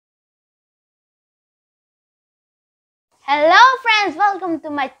Hello friends, welcome to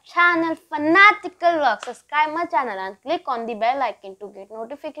my channel Fanatical Vlog. Subscribe my channel and click on the bell icon to get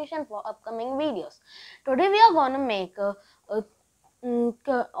notification for upcoming videos. Today we are gonna make a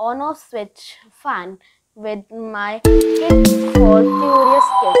on-off switch fan with my Kit4curious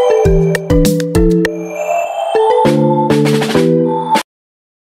kit.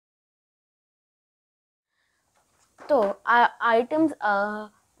 So our items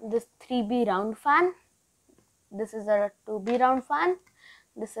are this 3B round fan. This is a 2B round fan,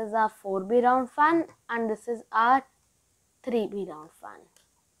 this is a 4B round fan, and this is a 3B round fan.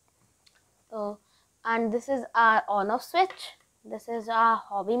 So, and this is our on-off switch, this is our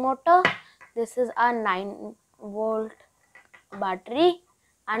hobby motor, this is our 9-volt battery,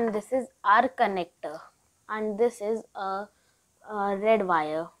 and this is our connector, and this is a red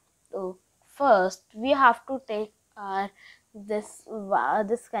wire. So first we have to take our this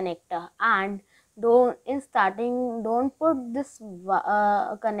connector, and don't put this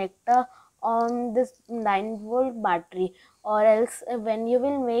connector on this 9-volt battery, or else when you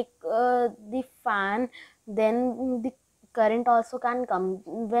will make the fan, then the current also can come.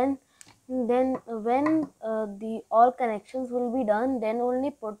 When the all connections will be done, then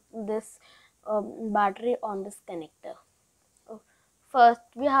only put this battery on this connector. First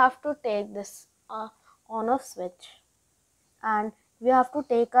we have to take this on-off switch, and we have to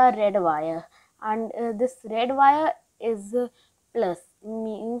take a red wire, and this red wire is plus,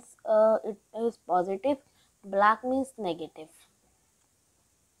 means it is positive, black means negative.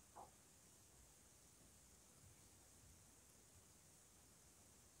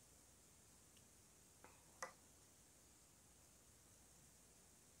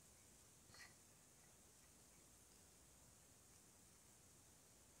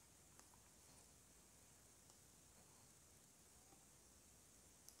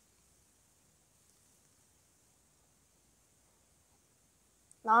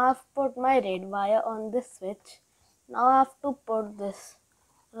 Now I have put my red wire on this switch. Now I have to put this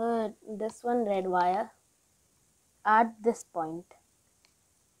one red wire at this point.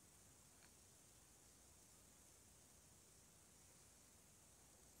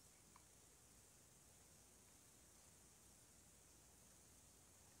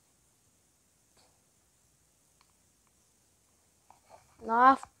 Now I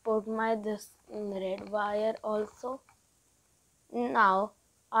have put my this red wire also. Now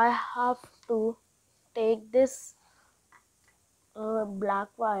I have to take this black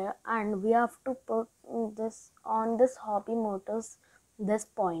wire, and we have to put this on this hobby motors, this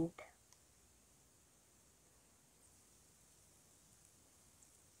point.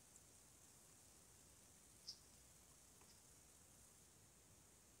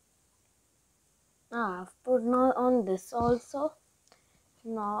 Now I have put now on this also.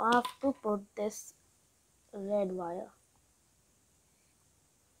 Now I have to put this red wire.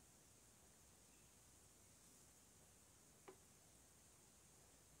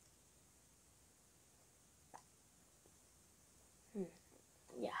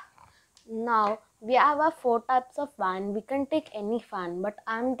 Yeah. Now we have a 4 types of fan. We can take any fan, but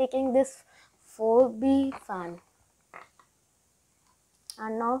I am taking this 4B fan.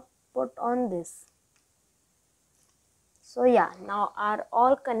 And now put on this. So yeah, now our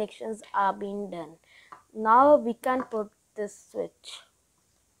all connections are being done. Now we can put this switch,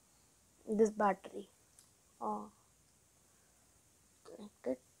 this battery,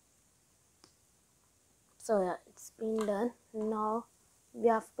 connected. So yeah, it's been done. Now we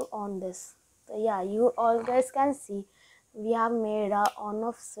have to on this. So yeah, you all guys can see we have made a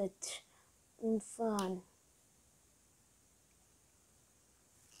on-off switch in fan.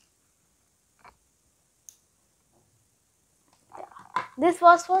 This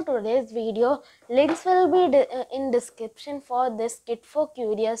was for today's video. Links will be in description for this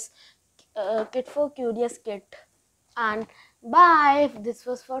Kit4curious kit. And bye. This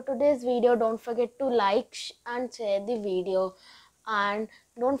was for today's video. Don't forget to like and share the video, and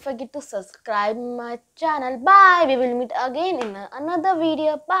don't forget to subscribe my channel. Bye. We will meet again in another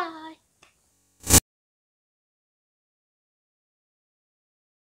video. Bye.